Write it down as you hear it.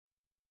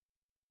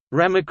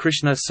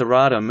Ramakrishna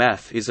Sarada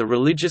Math is a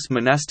religious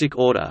monastic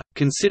order,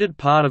 considered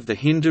part of the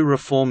Hindu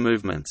reform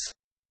movements.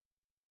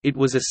 It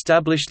was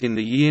established in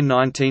the year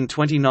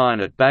 1929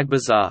 at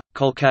Bagbazar,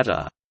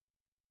 Kolkata.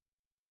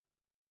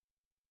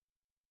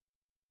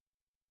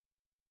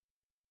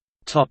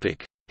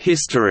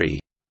 History.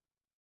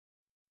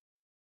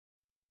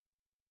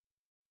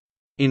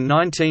 In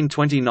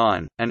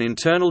 1929, an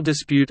internal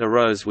dispute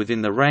arose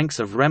within the ranks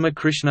of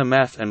Ramakrishna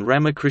Math and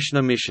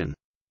Ramakrishna Mission.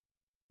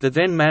 The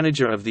then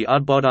manager of the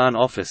Udbodhan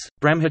office,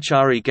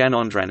 Brahmachari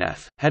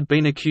Gyanendranath, had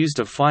been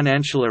accused of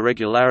financial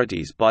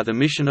irregularities by the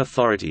mission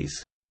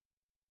authorities.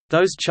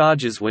 Those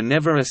charges were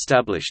never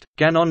established.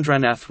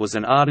 Gyanendranath was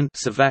an ardent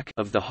sevak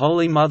of the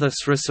Holy Mother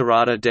Sri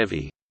Sarada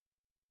Devi.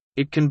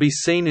 It can be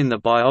seen in the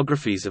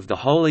biographies of the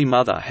Holy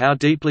Mother how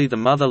deeply the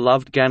mother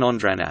loved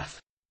Gyanendranath.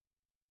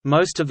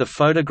 Most of the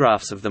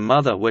photographs of the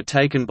mother were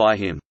taken by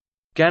him.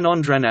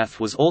 Gyanendranath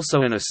was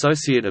also an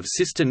associate of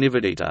Sister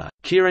Nivedita.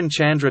 Kiran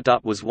Chandra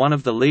Dutt was one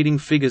of the leading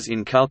figures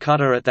in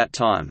Calcutta at that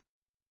time.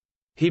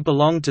 He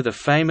belonged to the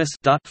famous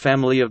Dutt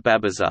family of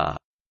Babazar.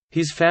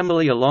 His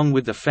family, along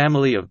with the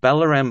family of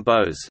Balaram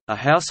Bose, a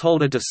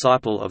householder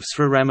disciple of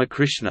Sri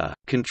Ramakrishna,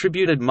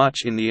 contributed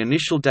much in the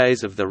initial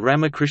days of the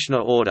Ramakrishna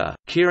order.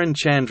 Kiran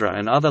Chandra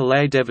and other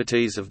lay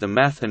devotees of the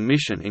Math and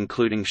Mission,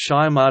 including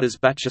Shyamadas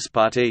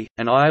Bachaspati,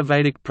 an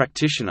Ayurvedic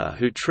practitioner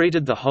who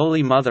treated the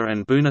Holy Mother,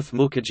 and Bhunath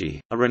Mukherjee,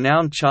 a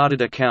renowned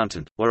chartered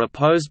accountant, were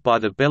opposed by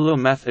the Belur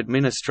Math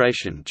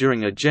administration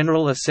during a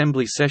General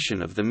Assembly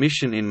session of the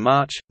Mission in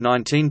March,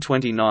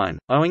 1929,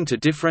 owing to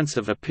difference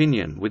of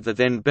opinion with the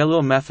then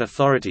Belur Math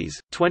authorities.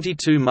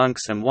 22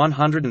 monks and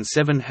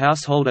 107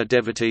 householder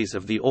devotees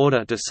of the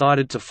order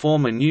decided to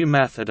form a new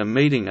math at a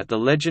meeting at the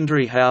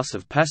legendary house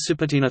of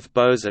Pasupatinath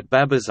Bose at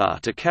Babazar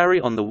to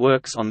carry on the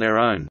works on their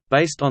own,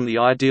 based on the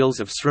ideals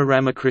of Sri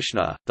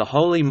Ramakrishna, the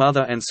Holy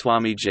Mother and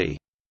Swamiji.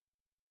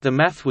 The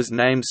math was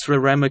named Sri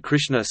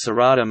Ramakrishna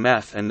Sarada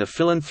Math and the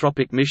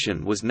philanthropic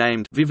mission was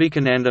named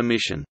Vivekananda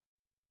Mission.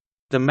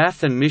 The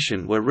Math and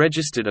Mission were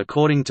registered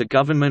according to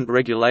government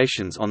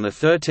regulations on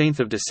 13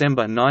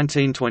 December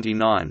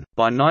 1929.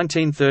 By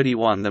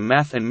 1931 the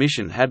Math and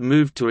Mission had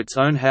moved to its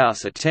own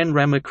house at 10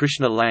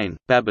 Ramakrishna Lane,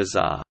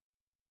 Babazar.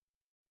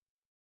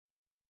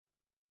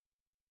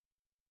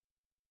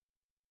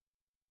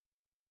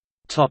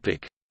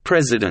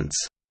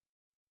 Presidents.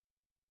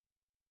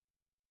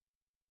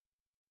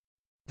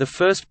 The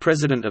first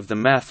president of the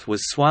Math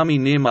was Swami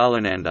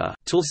Nirmalananda,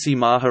 Tulsi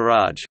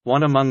Maharaj,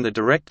 one among the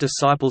direct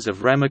disciples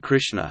of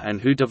Ramakrishna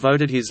and who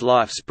devoted his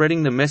life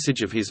spreading the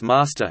message of his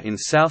master in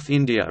South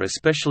India,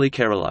 especially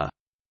Kerala.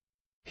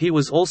 He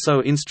was also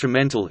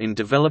instrumental in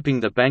developing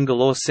the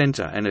Bangalore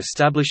centre and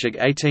establishing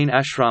 18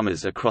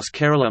 ashramas across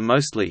Kerala,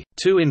 mostly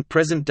 2 in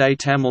present-day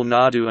Tamil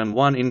Nadu and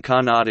 1 in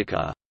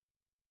Karnataka.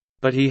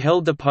 But he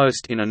held the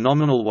post in a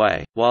nominal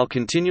way, while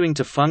continuing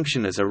to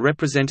function as a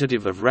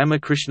representative of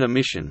Ramakrishna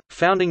Mission,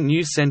 founding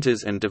new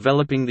centres and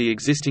developing the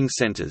existing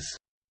centres.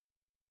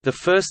 The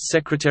first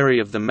secretary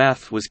of the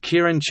Math was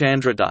Kiran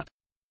Chandra Dutt.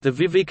 The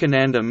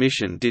Vivekananda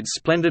Mission did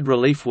splendid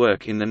relief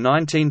work in the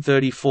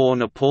 1934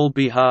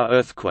 Nepal-Bihar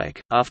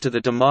earthquake. After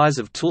the demise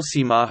of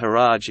Tulsi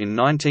Maharaj in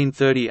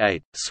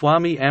 1938,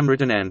 Swami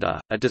Amritananda,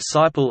 a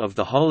disciple of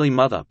the Holy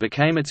Mother,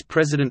 became its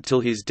president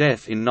till his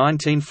death in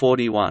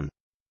 1941.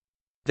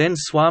 Then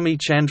Swami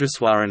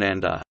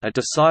Chandraswarananda, a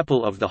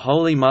disciple of the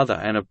Holy Mother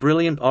and a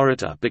brilliant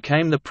orator,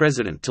 became the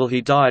president till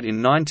he died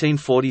in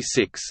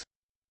 1946.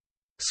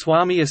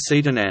 Swami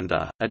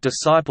Asitananda, a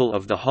disciple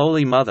of the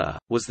Holy Mother,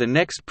 was the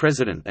next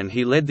president and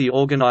he led the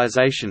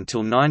organization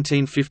till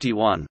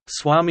 1951.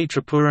 Swami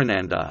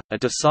Tripurananda, a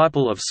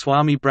disciple of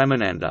Swami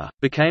Brahmananda,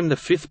 became the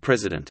 5th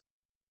president.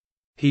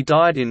 He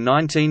died in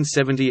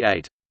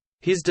 1978.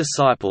 His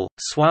disciple,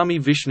 Swami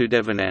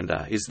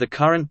Vishnudevananda, is the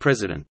current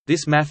president.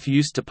 This math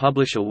used to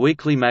publish a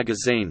weekly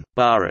magazine,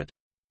 Bharat.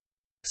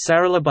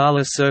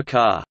 Saralabala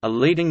Sarkar, a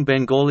leading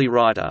Bengali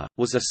writer,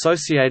 was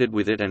associated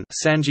with it, and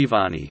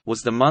Sanjivani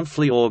was the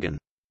monthly organ.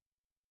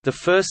 The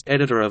first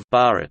editor of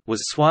Bharat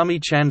was Swami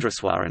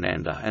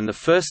Chandraswarananda and the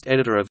first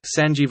editor of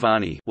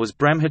Sanjivani was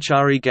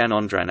Brahmachari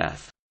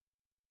Gyanendranath.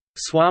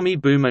 Swami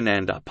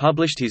Bhumananda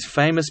published his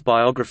famous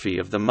biography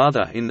of the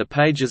mother in the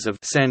pages of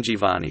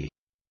Sanjivani.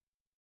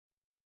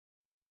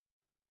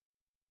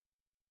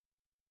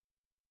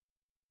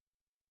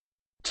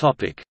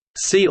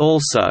 See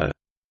also: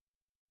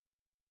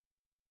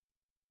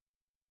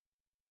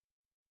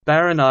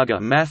 Baranagar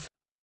Math,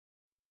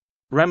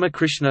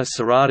 Ramakrishna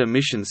Sarada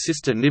Mission,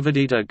 Sister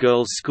Nivedita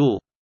Girls'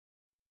 School,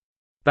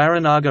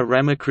 Baranagar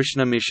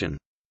Ramakrishna Mission.